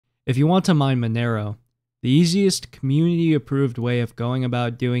If you want to mine Monero, the easiest community-approved way of going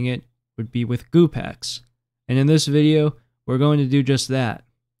about doing it would be with Gupaxx. And in this video, we're going to do just that.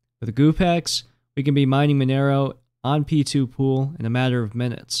 With Gupaxx, we can be mining Monero on p2pool in a matter of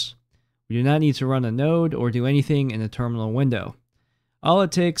minutes. We do not need to run a node or do anything in a terminal window. All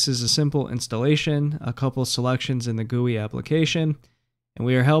it takes is a simple installation, a couple selections in the GUI application, and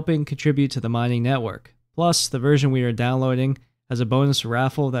we are helping contribute to the mining network. Plus, the version we are downloading has a bonus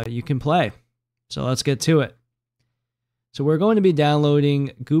raffle that you can play. So let's get to it. So we're going to be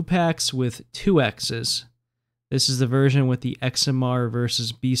downloading Gupaxx with 2 X's. This is the version with the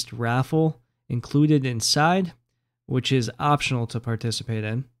XMRvsBeast raffle included inside, which is optional to participate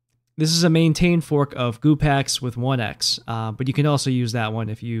in. This is a maintained fork of Gupaxx with 1x, but you can also use that one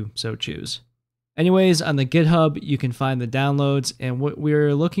if you so choose. Anyways, on the GitHub, you can find the downloads, and what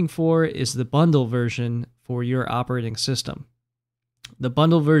we're looking for is the bundle version for your operating system. The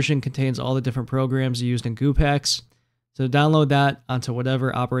bundle version contains all the different programs used in Gupaxx, so download that onto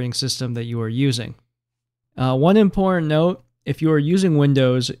whatever operating system that you are using. One important note, if you are using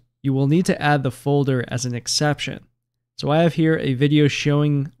Windows, you will need to add the folder as an exception. So I have here a video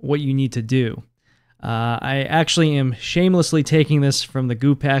showing what you need to do. I actually am shamelessly taking this from the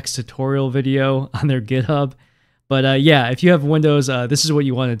Gupaxx tutorial video on their GitHub. But yeah, if you have Windows, this is what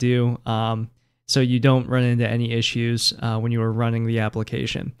you want to do so you don't run into any issues when you are running the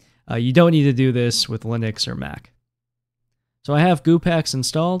application. You don't need to do this with Linux or Mac. So I have Gupaxx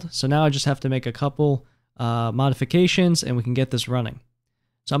installed, so now I just have to make a couple modifications and we can get this running.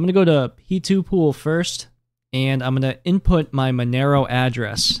 So I'm going to go to p2pool first, and I'm going to input my Monero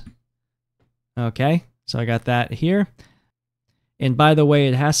address. Okay, so I got that here. And by the way,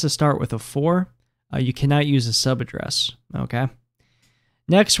 it has to start with a 4. You cannot use a subaddress. Okay.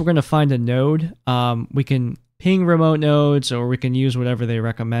 Next, we're going to find a node. We can ping remote nodes, or we can use whatever they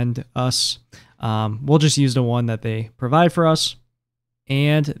recommend us. We'll just use the one that they provide for us.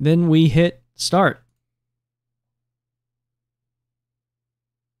 And then we hit start.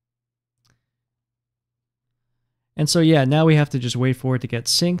 And so yeah, now we have to just wait for it to get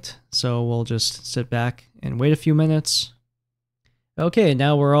synced. So we'll just sit back and wait a few minutes. Okay,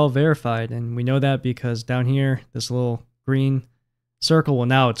 now we're all verified, and we know that because down here, this little green circle, well,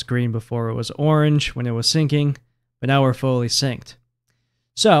 now it's green. Before it was orange when it was syncing, but now we're fully synced.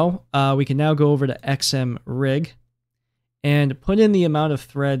 So we can now go over to XMRig and put in the amount of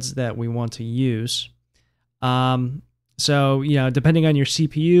threads that we want to use. So, you know, depending on your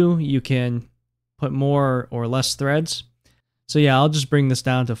CPU, you can put more or less threads. So yeah, I'll just bring this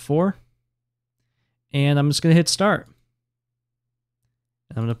down to 4. And I'm just going to hit start.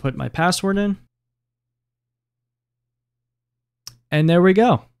 And I'm going to put my password in. And there we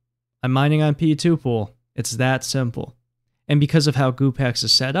go. I'm mining on p2pool. It's that simple. And because of how Gupaxx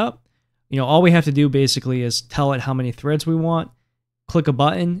is set up, you know, all we have to do basically is tell it how many threads we want, click a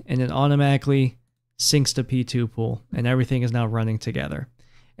button, and it automatically syncs to p2pool, and everything is now running together.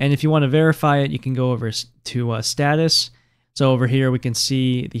 And if you want to verify it, you can go over to status. So over here, we can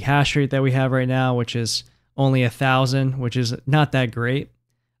see the hash rate that we have right now, which is only 1,000, which is not that great.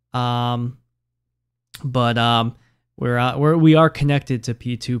 But we are connected to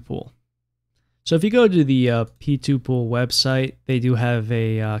p2pool. So if you go to the p2pool website, they do have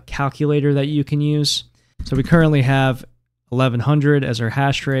a calculator that you can use. So we currently have 1100 as our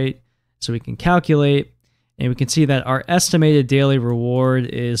hash rate. So we can calculate. And we can see that our estimated daily reward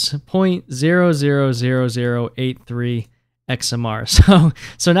is 0.000083 XMR.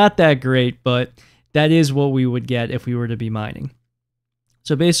 So not that great, but that is what we would get if we were to be mining.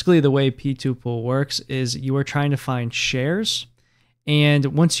 So basically the way p2pool works is you are trying to find shares. And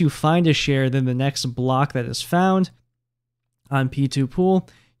once you find a share, then the next block that is found on p2pool,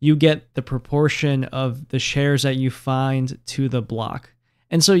 you get the proportion of the shares that you find to the block.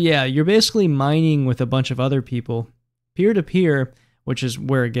 And so, yeah, you're basically mining with a bunch of other people, peer-to-peer, which is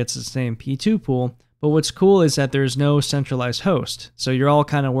where it gets its name, p2pool. But what's cool is that there's no centralized host. So you're all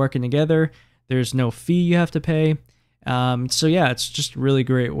kind of working together. There's no fee you have to pay. So yeah, it's just a really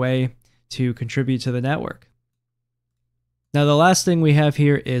great way to contribute to the network. Now, the last thing we have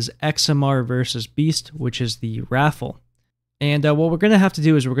here is XMRvsBeast, which is the raffle. And what we're going to have to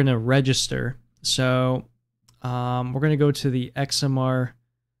do is we're going to register. So we're going to go to the XMRvsBeast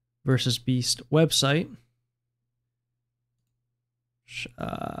website. Which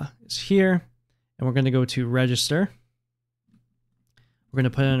is here. And we're going to go to register. We're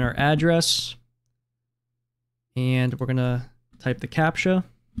going to put in our address. And we're going to type the CAPTCHA.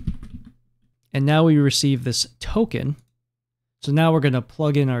 And now we receive this token. So now we're going to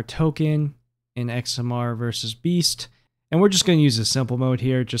plug in our token in XMRvsBeast. And we're just going to use the simple mode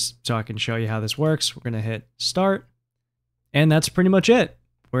here just so I can show you how this works. We're going to hit start. And that's pretty much it.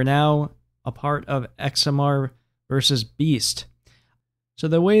 We're now a part of XMRvsBeast. So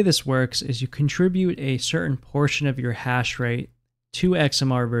the way this works is you contribute a certain portion of your hash rate to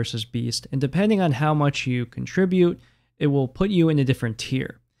XMRvsBeast. And depending on how much you contribute, it will put you in a different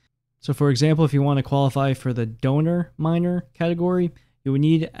tier. So for example, if you want to qualify for the donor miner category, you would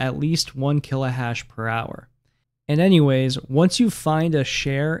need at least 1 kilohash per hour. And anyways, once you find a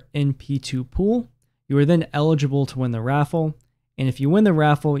share in p2pool, you are then eligible to win the raffle. And if you win the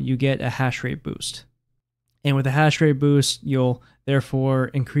raffle, you get a hash rate boost. And with a hash rate boost, you'll therefore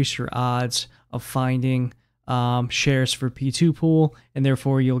increase your odds of finding shares for p2pool, and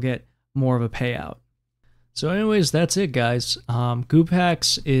therefore you'll get more of a payout. So anyways, that's it, guys.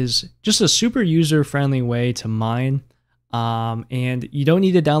 Gupaxx is just a super user-friendly way to mine, and you don't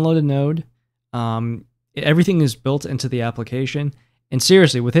need to download a node. Everything is built into the application. And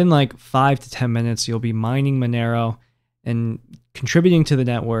seriously, within like 5 to 10 minutes, you'll be mining Monero and contributing to the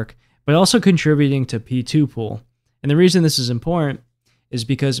network, but also contributing to p2pool. And the reason this is important is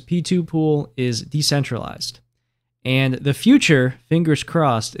because p2pool is decentralized. And the future, fingers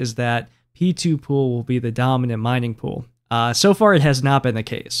crossed, is that p2pool will be the dominant mining pool. So far, it has not been the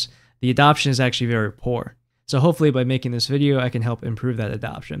case. The adoption is actually very poor. So hopefully by making this video, I can help improve that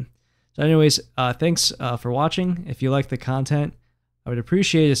adoption. So anyways, thanks for watching. If you like the content, I would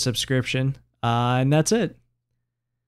appreciate a subscription. And that's it.